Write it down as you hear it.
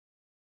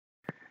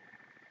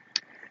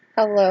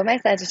Hello, my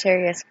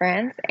Sagittarius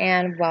friends,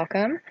 and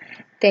welcome.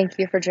 Thank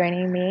you for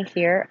joining me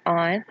here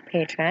on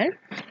Patreon.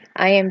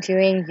 I am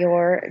doing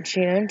your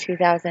June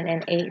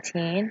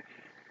 2018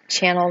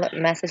 channel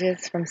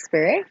messages from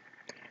Spirit.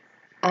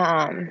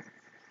 Um,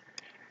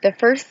 the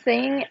first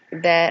thing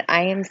that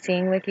I am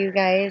seeing with you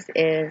guys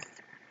is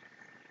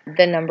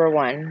the number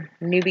one,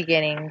 new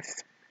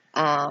beginnings,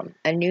 a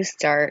new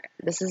start.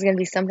 This is going to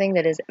be something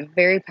that is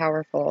very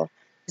powerful.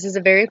 This is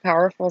a very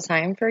powerful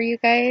time for you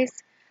guys.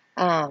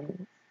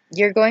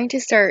 You're going to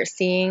start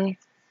seeing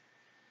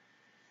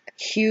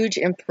huge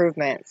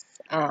improvements,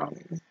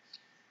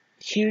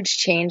 huge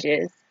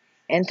changes,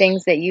 and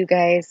things that you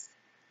guys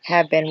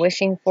have been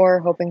wishing for,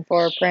 hoping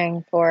for,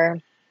 praying for,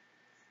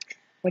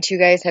 what you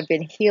guys have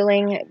been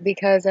healing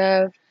because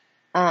of.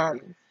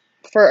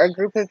 For a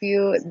group of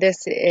you,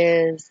 this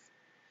is,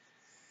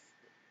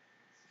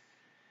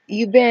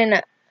 you've been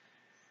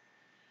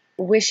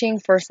wishing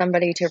for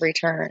somebody to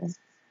return.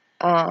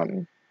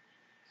 Um,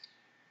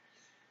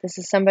 this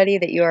is somebody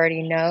that you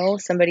already know,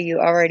 somebody you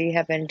already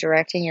have been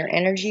directing your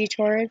energy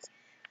towards.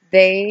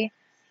 They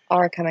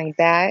are coming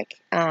back.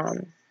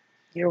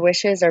 Your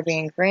wishes are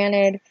being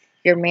granted.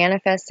 You're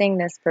manifesting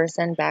this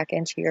person back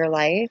into your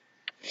life.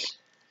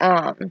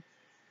 Um,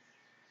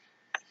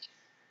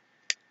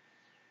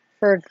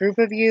 for a group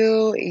of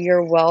you,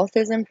 your wealth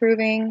is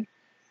improving.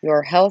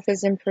 Your health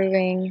is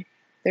improving.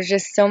 There's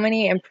just so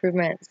many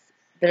improvements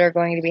that are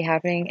going to be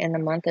happening in the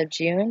month of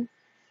June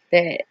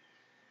that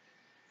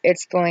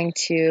it's going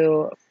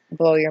to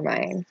blow your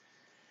mind.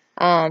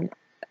 An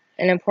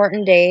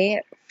important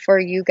day for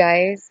you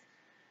guys.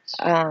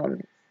 To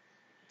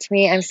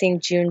me, I'm seeing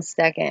June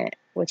 2nd,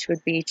 which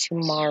would be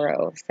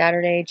tomorrow,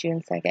 Saturday,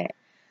 June 2nd.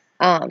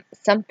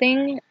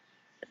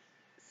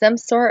 Some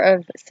sort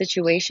of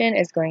situation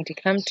is going to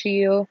come to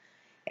you,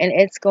 and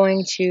it's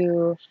going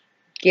to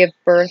give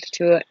birth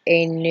to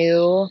a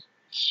new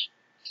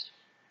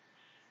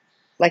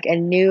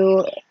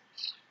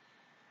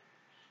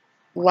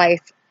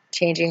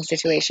life-changing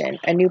situation,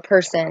 a new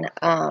person,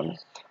 a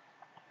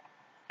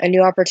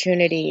new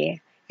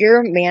opportunity.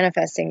 You're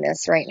manifesting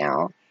this right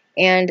now,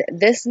 and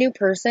this new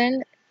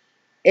person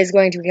is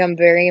going to become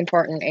very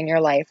important in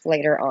your life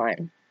later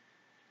on.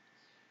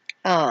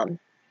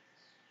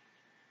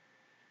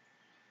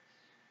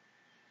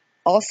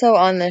 Also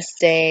on this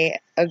day,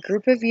 a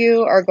group of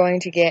you are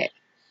going to get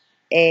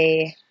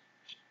an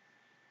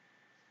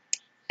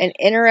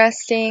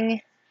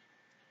interesting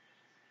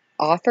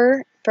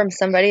offer from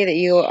somebody that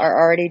you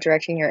are already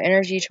directing your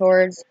energy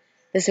towards.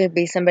 This would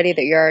be somebody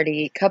that you're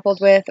already coupled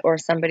with, or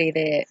somebody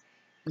that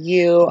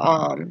you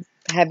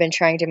have been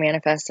trying to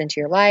manifest into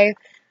your life,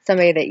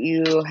 somebody that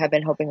you have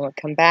been hoping would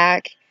come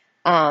back.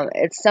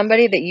 It's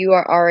somebody that you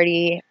are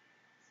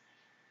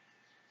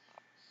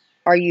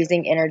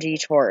using energy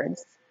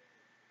towards.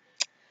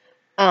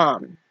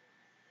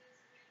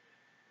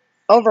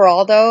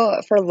 Overall,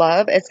 though, for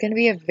love, it's going to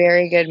be a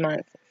very good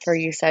month for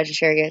you,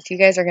 Sagittarius. You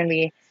guys are going to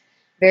be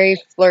very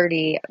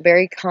flirty,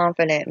 very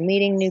confident,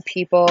 meeting new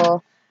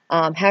people,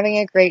 having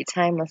a great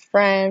time with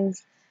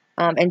friends,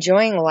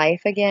 enjoying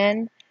life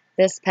again.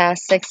 This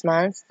past 6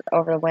 months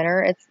over the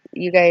winter, it's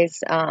you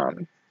guys,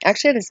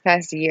 actually this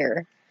past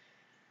year,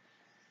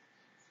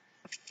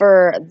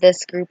 for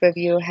this group of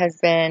you has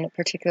been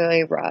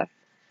particularly rough.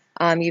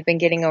 You've been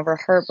getting over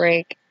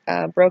heartbreak,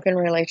 broken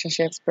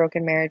relationships,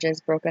 broken marriages,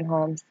 broken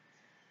homes.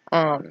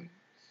 And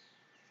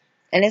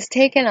it's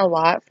taken a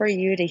lot for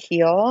you to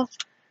heal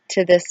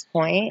to this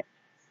point,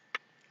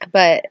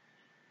 but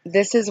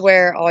this is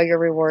where all your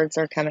rewards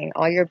are coming.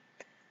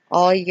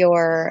 All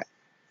your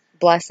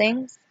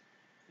blessings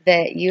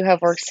that you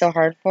have worked so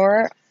hard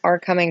for are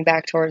coming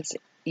back towards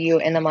you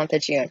in the month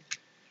of June.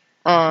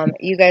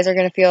 You guys are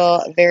going to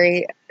feel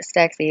very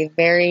sexy,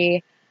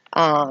 very,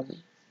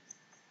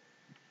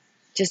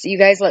 just, you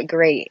guys look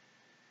great.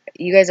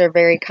 You guys are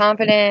very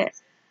confident.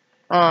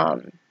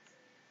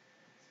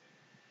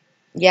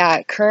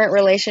 Yeah, current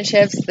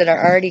relationships that are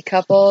already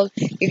coupled,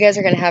 you guys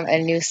are going to have a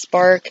new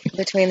spark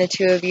between the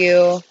two of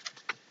you.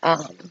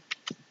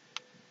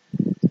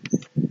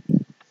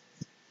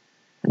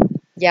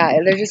 Yeah,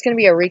 there's just going to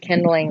be a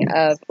rekindling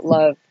of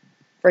love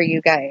for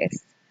you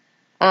guys.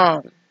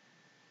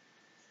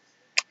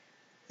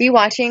 Be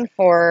watching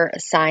for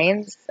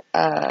signs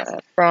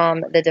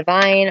from the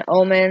divine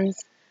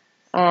omens,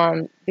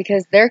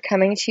 because they're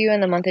coming to you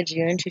in the month of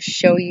June to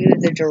show you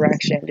the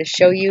direction, to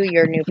show you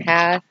your new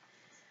path.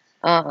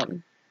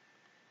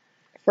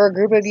 For a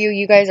group of you,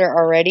 you guys are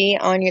already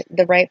on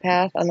the right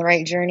path, on the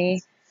right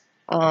journey.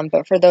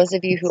 But for those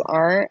of you who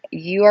aren't,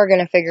 you are going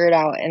to figure it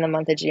out in the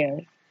month of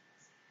June.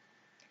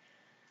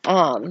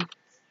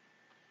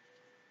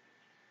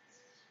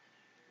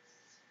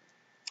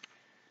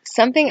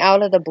 Something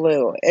out of the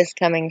blue is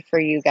coming for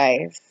you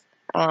guys.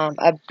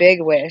 A big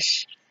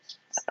wish.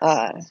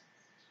 A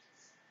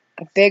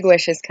big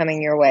wish is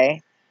coming your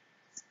way.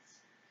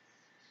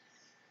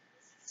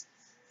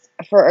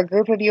 For a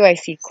group of you, I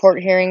see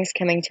court hearings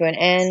coming to an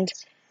end.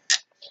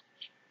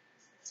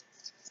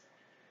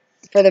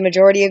 For the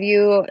majority of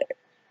you,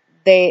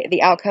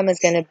 the outcome is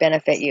going to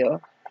benefit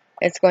you.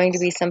 It's going to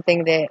be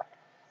something that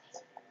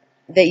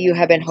you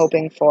have been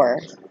hoping for.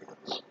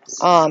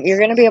 You're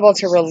going to be able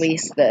to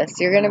release this.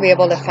 You're going to be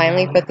able to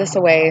finally put this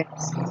away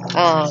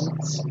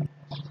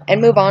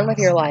and move on with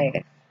your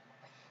life.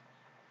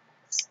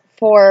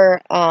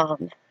 For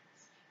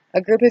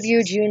a group of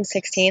you, June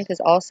 16th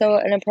is also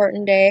an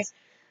important day.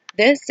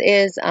 This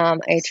is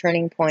a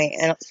turning point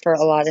for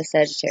a lot of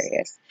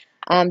Sagittarius.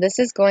 This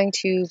is going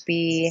to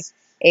be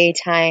a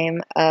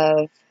time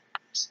of,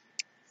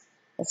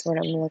 that's what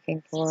I'm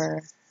looking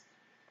for.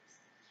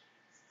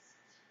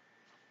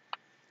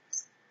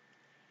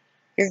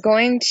 You're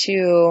going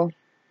to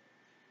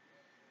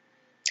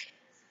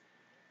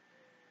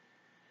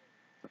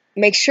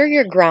make sure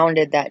you're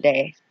grounded that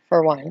day,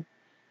 for one.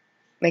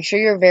 Make sure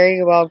you're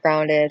very well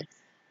grounded.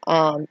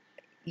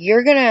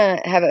 You're going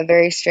to have a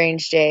very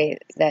strange day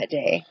that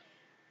day.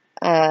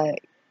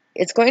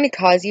 It's going to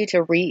cause you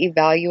to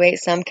reevaluate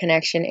some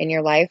connection in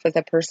your life with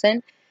a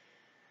person.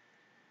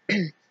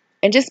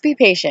 And just be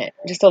patient,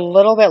 just a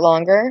little bit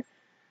longer,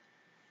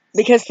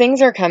 because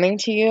things are coming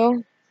to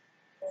you.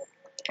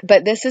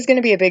 But this is going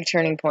to be a big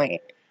turning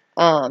point.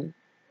 A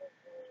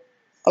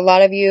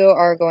lot of you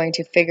are going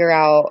to figure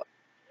out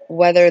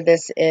whether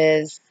this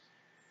is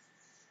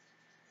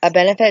a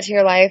benefit to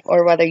your life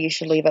or whether you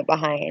should leave it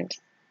behind.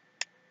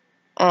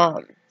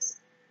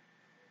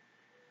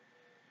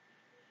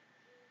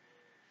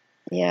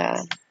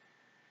 Yeah.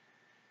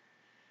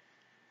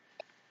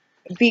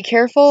 Be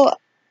careful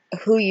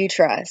who you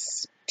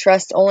trust.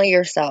 Trust only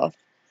yourself.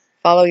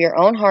 Follow your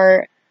own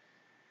heart.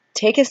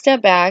 Take a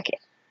step back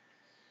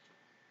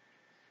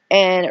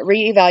and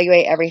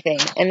reevaluate everything.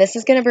 And this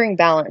is going to bring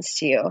balance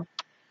to you.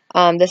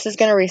 This is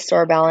going to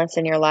restore balance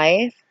in your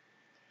life.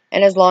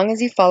 And as long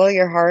as you follow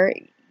your heart,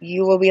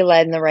 you will be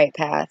led in the right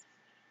path.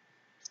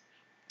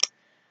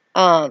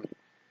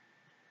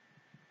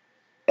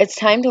 It's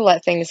time to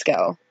let things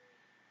go.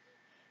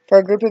 For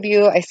a group of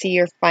you, I see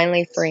you're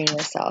finally freeing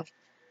yourself.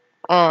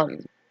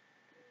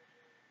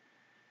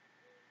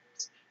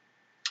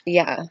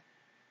 Yeah.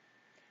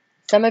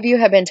 Some of you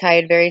have been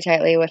tied very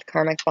tightly with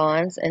karmic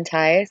bonds and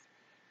ties.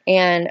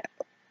 And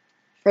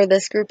for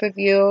this group of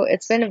you,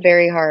 it's been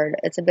very hard.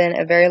 It's been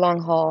a very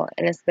long haul.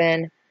 And it's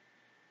been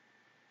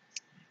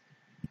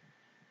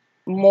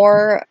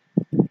more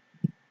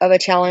of a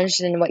challenge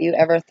than what you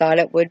ever thought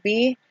it would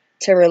be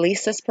to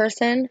release this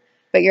person.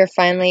 But you're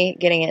finally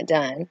getting it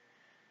done.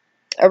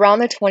 Around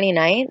the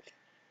 29th,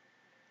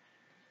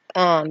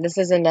 this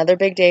is another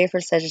big day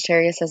for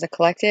Sagittarius as a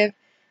collective,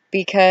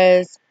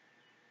 because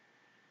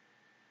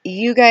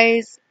you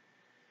guys,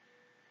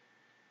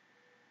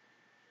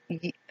 how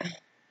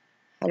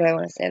do I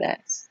want to say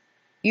that?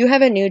 You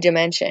have a new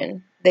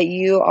dimension that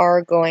you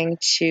are going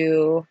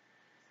to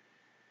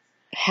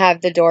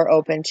have the door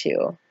open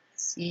to.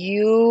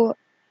 You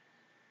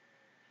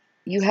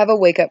have a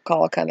wake-up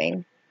call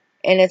coming,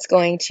 and it's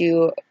going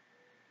to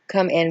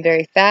come in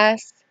very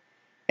fast.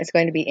 It's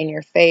going to be in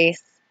your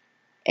face,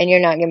 and you're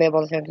not going to be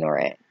able to ignore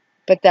it.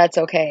 But that's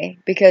okay,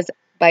 because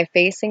by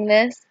facing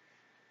this,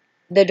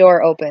 the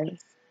door opens,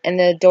 and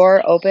the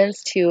door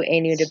opens to a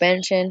new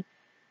dimension,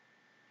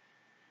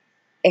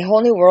 a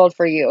whole new world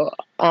for you,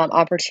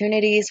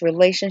 opportunities,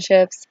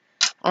 relationships,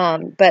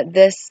 but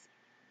this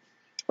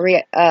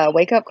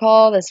wake-up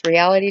call, this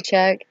reality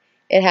check,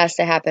 it has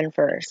to happen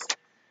first.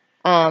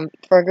 For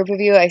a group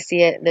of you, I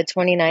see it the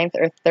 29th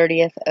or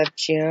 30th of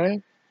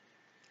June,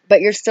 but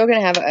you're still going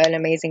to have an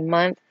amazing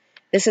month.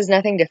 This is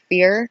nothing to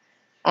fear.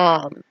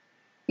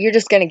 You're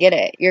just going to get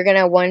it. You're going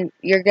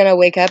to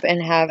wake up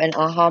and have an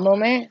aha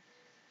moment,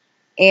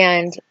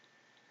 and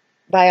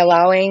by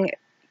allowing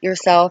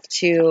yourself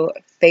to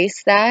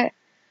face that,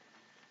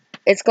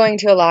 it's going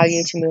to allow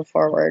you to move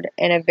forward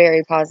in a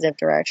very positive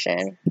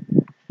direction.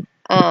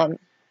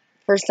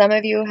 For some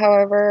of you,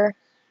 however,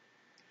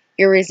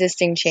 you're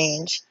resisting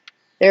change.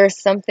 There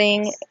is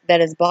something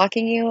that is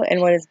blocking you,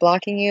 and what is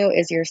blocking you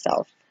is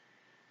yourself.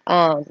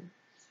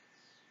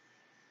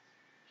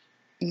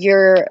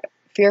 You're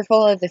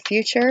fearful of the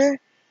future,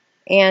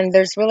 and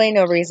there's really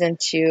no reason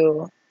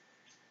to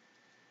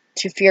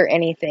fear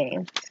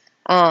anything.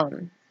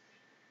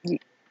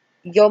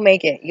 You'll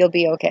make it. You'll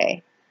be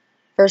okay.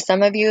 For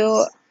some of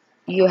you,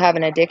 you have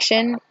an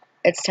addiction.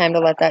 It's time to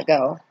let that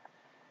go.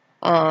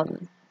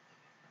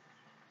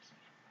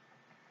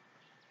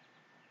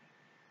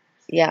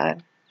 Yeah.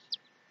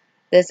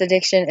 This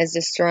addiction is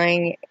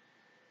destroying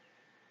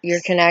your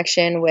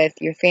connection with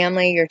your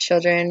family, your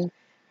children,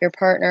 your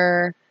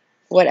partner,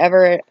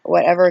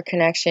 whatever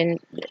connection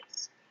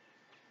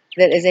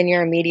that is in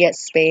your immediate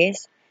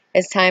space.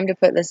 It's time to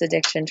put this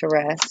addiction to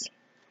rest.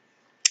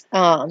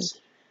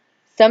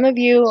 Some of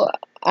you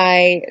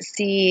I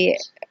see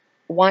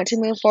want to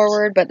move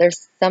forward, but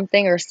there's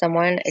something or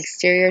someone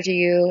exterior to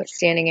you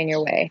standing in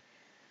your way.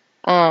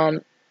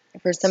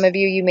 For some of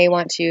you, you may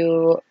want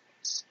to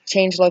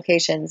change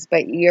locations,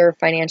 but you're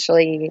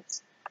financially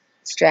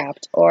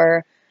strapped.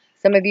 Or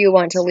some of you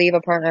want to leave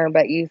a partner,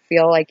 but you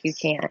feel like you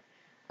can't.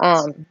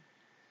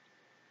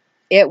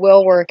 It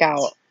will work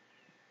out,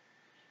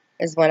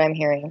 is what I'm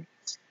hearing.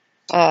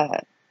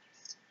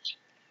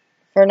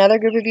 For another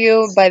group of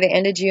you, by the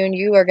end of June,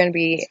 you are going to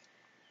be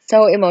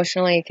so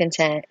emotionally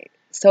content,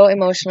 so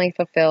emotionally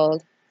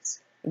fulfilled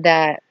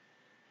that,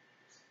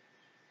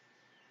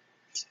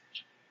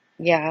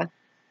 yeah,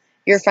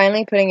 you're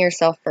finally putting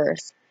yourself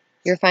first.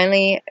 You're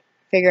finally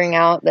figuring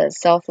out that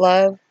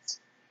self-love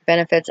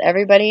benefits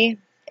everybody,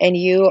 and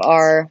you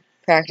are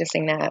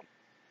practicing that.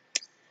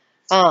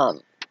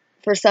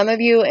 For some of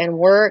you in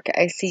work,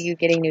 I see you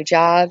getting new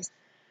jobs.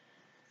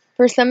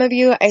 For some of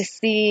you, I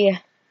see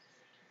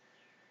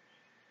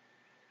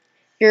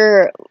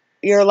you're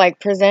like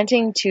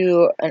presenting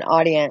to an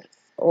audience,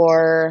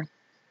 or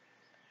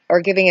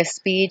giving a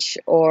speech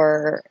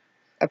or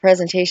a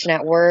presentation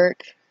at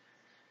work.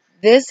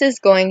 This is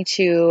going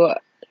to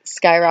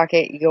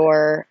skyrocket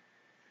your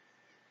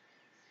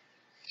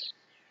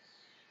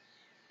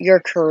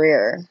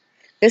career.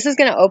 This is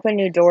going to open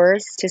new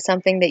doors to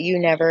something that you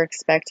never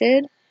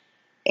expected,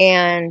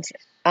 and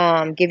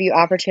give you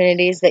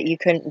opportunities that you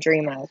couldn't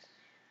dream of.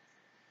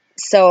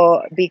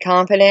 So be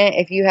confident.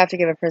 If you have to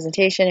give a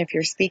presentation, if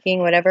you're speaking,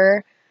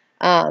 whatever,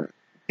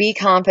 be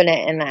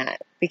confident in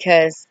that,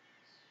 because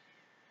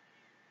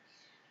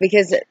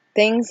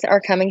things are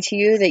coming to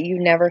you that you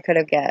never could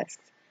have guessed.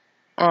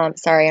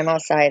 Sorry, I'm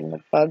outside and the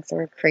bugs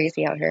are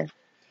crazy out here.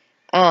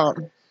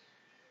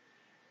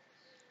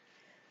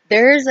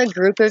 There's a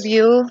group of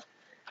you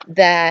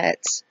that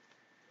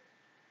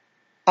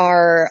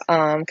are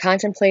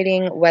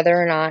contemplating whether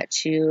or not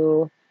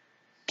to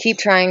keep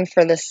trying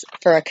for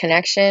a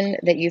connection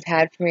that you've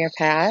had from your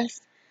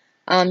past.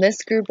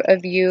 This group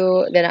of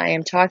you that I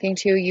am talking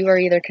to, you are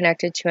either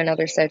connected to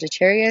another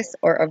Sagittarius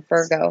or a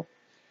Virgo.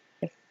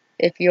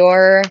 If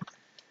your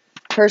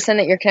person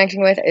that you're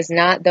connecting with is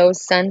not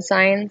those sun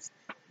signs,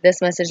 this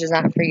message is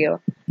not for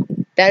you.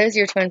 That is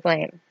your twin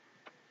flame.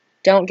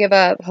 Don't give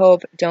up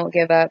hope. Don't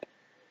give up.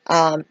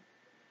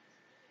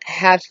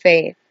 Have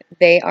faith.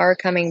 They are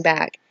coming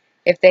back.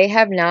 If they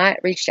have not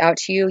reached out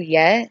to you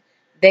yet,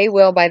 they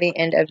will by the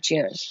end of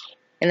June,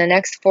 in the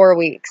next 4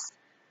 weeks.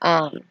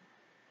 So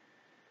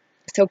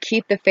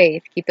keep the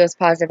faith. Keep those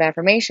positive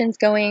affirmations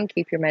going.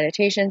 Keep your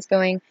meditations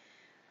going.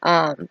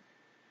 For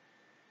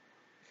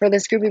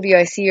this group of you,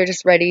 I see you're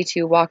just ready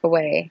to walk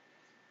away,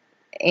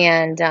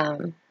 and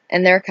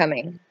they're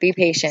coming. Be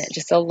patient,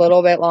 just a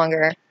little bit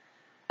longer,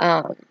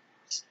 and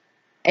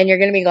you're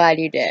going to be glad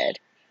you did.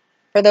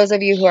 For those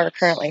of you who are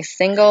currently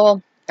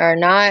single, or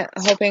not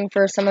hoping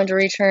for someone to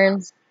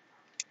return,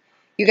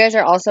 you guys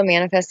are also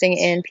manifesting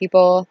in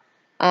people.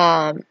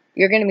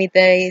 You're going to meet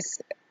this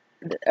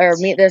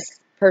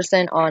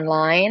person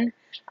online.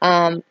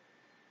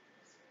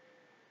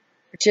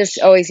 Just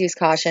always use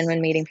caution when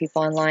meeting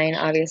people online,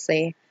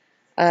 obviously.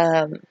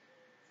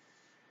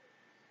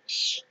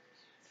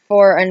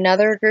 For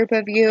another group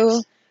of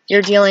you,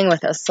 you're dealing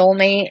with a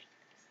soulmate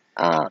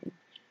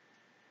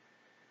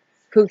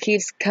who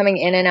keeps coming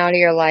in and out of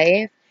your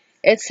life.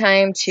 It's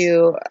time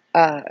to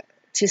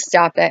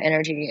stop that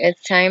energy.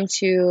 It's time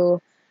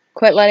to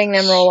quit letting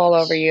them roll all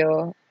over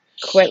you.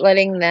 Quit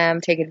letting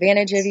them take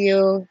advantage of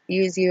you,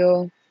 use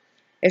you.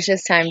 It's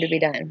just time to be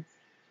done.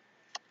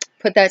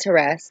 Put that to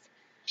rest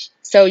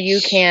so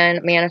you can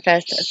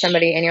manifest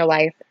somebody in your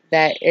life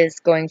that is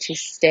going to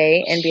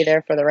stay and be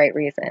there for the right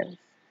reasons.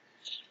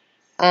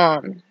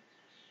 For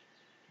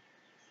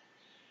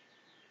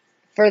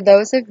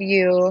those of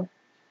you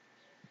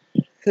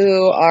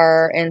who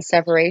are in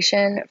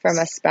separation from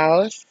a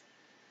spouse,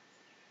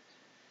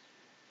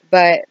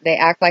 but they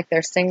act like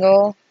they're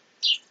single,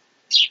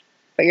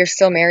 but you're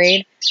still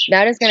married,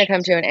 that is going to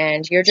come to an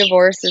end. Your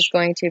divorce is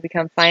going to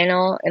become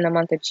final in the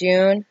month of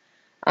June.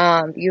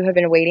 You have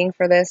been waiting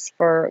for this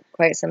for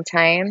quite some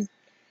time.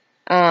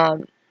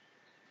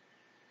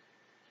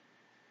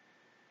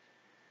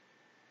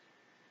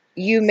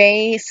 You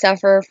may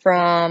suffer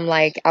from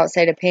like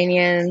outside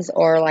opinions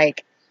or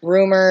like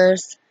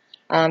rumors,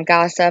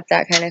 gossip,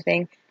 that kind of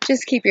thing.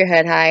 Just keep your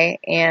head high,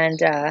 and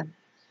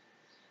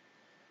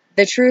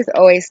the truth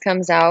always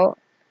comes out.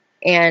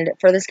 And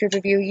for this group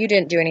of you, you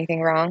didn't do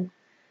anything wrong.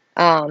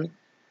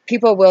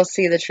 People will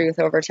see the truth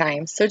over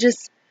time. So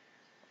just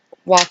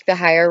walk the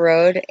higher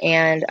road,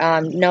 and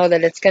know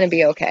that it's going to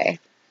be okay.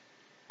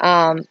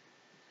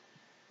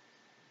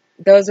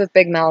 Those with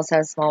big mouths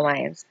have small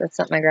minds. That's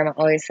something my grandma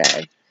always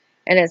said.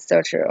 And it's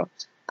so true.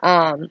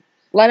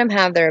 Let them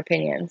have their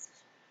opinions.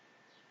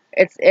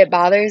 It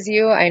bothers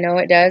you. I know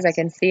it does. I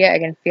can see it. I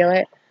can feel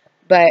it.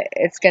 But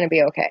it's going to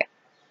be okay.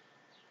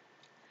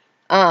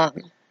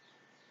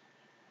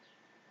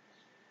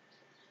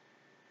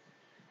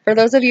 For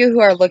those of you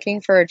who are looking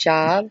for a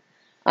job,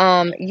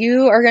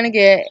 you are going to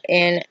get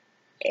in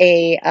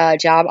a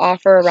job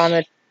offer around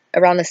the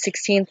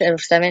 16th or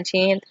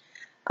 17th.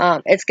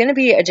 It's going to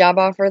be a job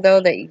offer, though,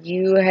 that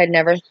you had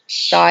never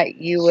thought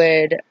you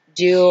would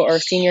do or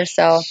seen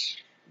yourself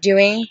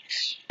doing.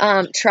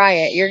 Try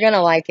it. You're going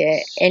to like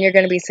it, and you're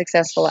going to be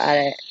successful at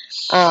it.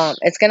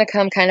 It's going to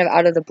come kind of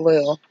out of the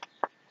blue,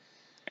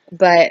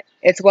 but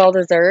it's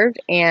well-deserved,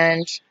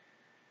 and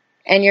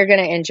you're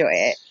going to enjoy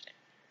it.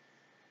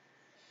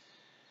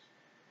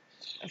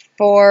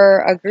 For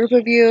a group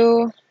of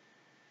you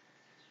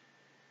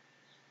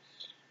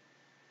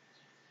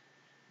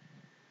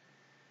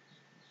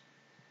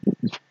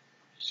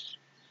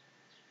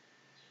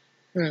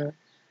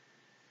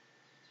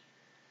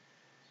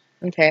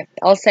Okay,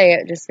 I'll say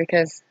it just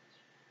because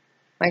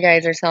my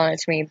guys are telling it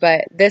to me,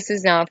 but this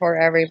is not for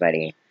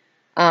everybody.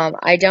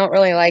 I don't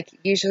really like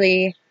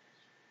usually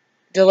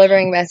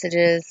delivering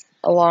messages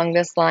along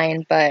this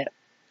line, but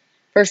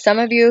for some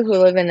of you who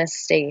live in the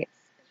States,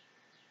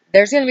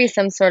 there's going to be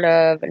some sort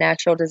of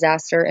natural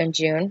disaster in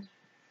June.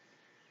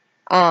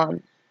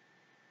 Um,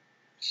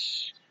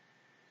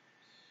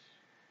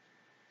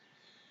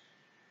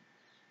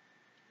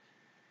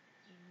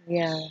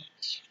 yeah.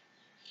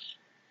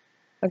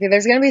 Okay,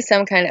 there's going to be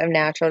some kind of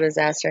natural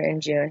disaster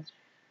in June.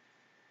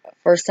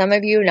 For some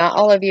of you, not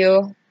all of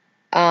you,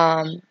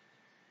 um,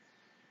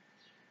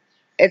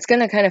 it's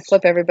going to kind of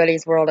flip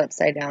everybody's world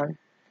upside down.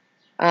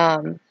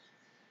 Um,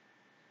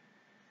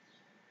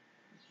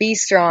 be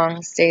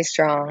strong, stay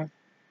strong.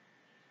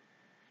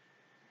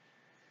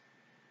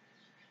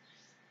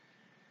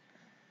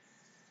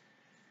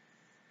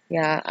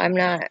 Yeah, I'm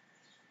not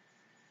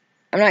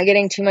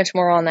getting too much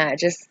more on that.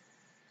 Just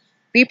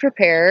be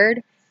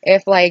prepared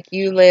if like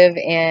you live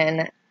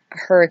in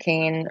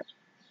hurricane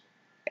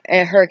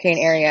a hurricane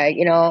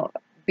area,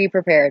 be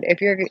prepared.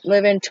 If you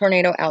live in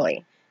Tornado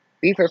Alley,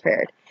 be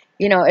prepared.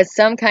 It's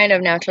some kind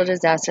of natural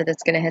disaster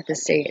that's going to hit the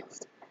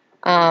states.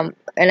 And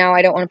now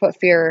I don't want to put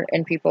fear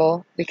in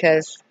people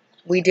because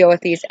we deal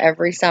with these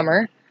every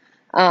summer.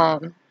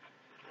 Um,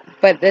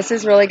 but this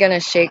is really going to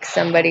shake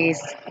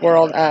somebody's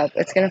world up.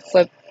 It's going to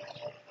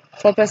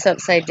flip us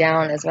upside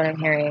down, is what I'm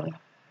hearing.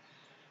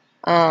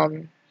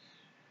 Um,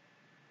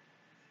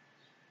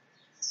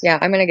 yeah,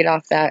 I'm going to get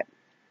off that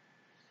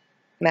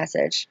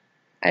message.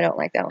 I don't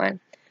like that one.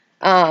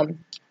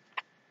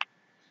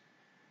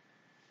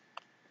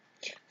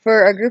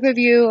 For a group of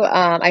you,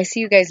 I see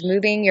you guys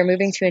moving. You're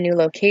moving to a new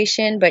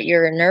location, but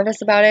you're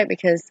nervous about it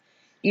because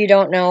you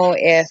don't know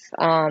if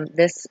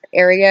this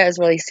area is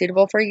really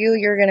suitable for you.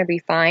 You're going to be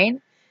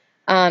fine.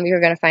 You're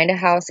going to find a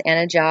house and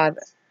a job.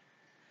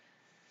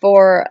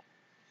 For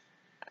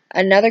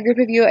another group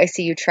of you, I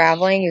see you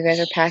traveling. You guys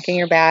are packing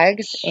your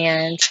bags,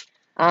 and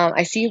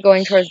I see you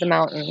going towards the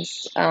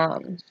mountains.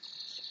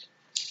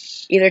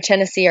 Either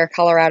Tennessee or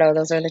Colorado.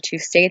 Those are the two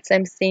states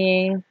I'm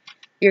seeing.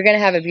 You're going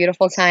to have a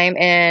beautiful time.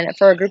 And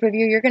for a group of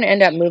you, you're going to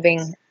end up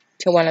moving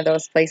to one of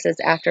those places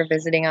after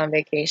visiting on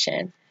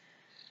vacation.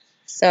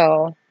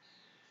 So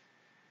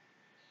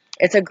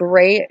it's a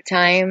great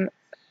time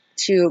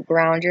to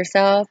ground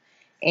yourself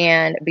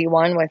and be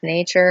one with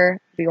nature,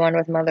 be one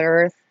with Mother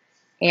Earth.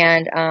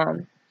 And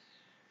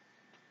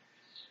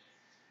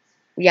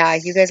yeah,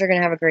 you guys are going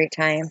to have a great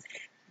time.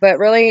 But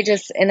really,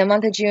 just in the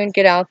month of June,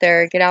 get out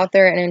there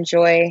and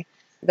enjoy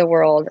the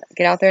world.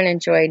 Get out there and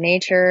enjoy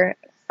nature,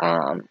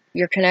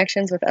 your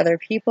connections with other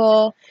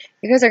people.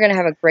 You guys are going to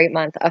have a great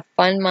month, a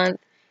fun month.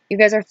 You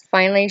guys are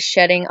finally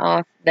shedding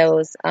off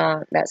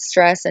that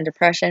stress and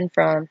depression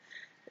from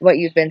what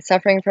you've been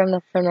suffering from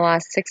the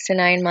last 6 to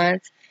 9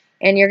 months.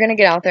 And you're going to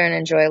get out there and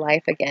enjoy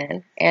life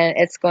again. And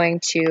it's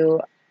going to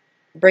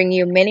bring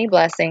you many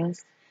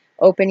blessings,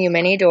 open you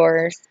many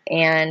doors,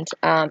 and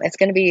it's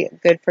going to be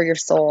good for your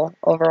soul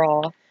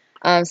overall.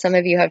 Some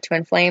of you have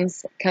twin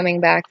flames coming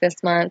back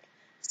this month,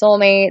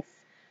 soulmates.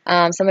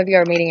 Some of you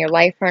are meeting your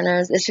life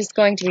partners. It's just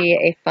going to be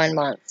a fun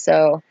month.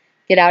 So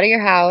get out of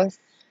your house,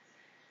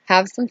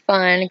 have some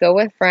fun, go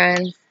with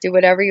friends, do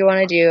whatever you want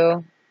to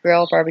do,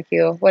 grill,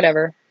 barbecue,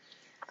 whatever.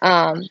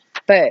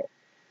 But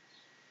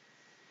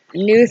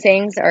new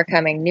things are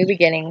coming, new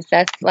beginnings.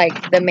 That's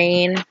like the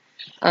main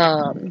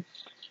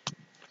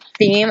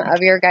theme of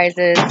your guys'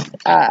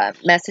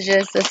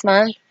 messages this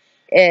month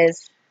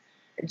is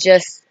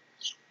just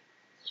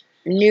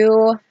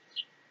new,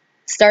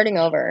 starting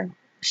over,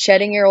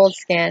 shedding your old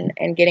skin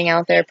and getting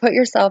out there. Put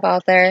yourself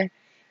out there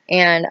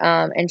and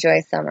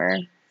enjoy summer.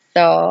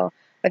 So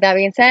with that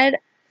being said,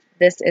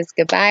 this is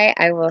goodbye.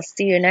 I will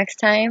see you next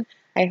time.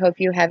 I hope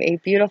you have a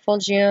beautiful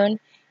June,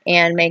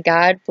 and may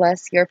God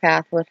bless your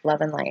path with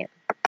love and light.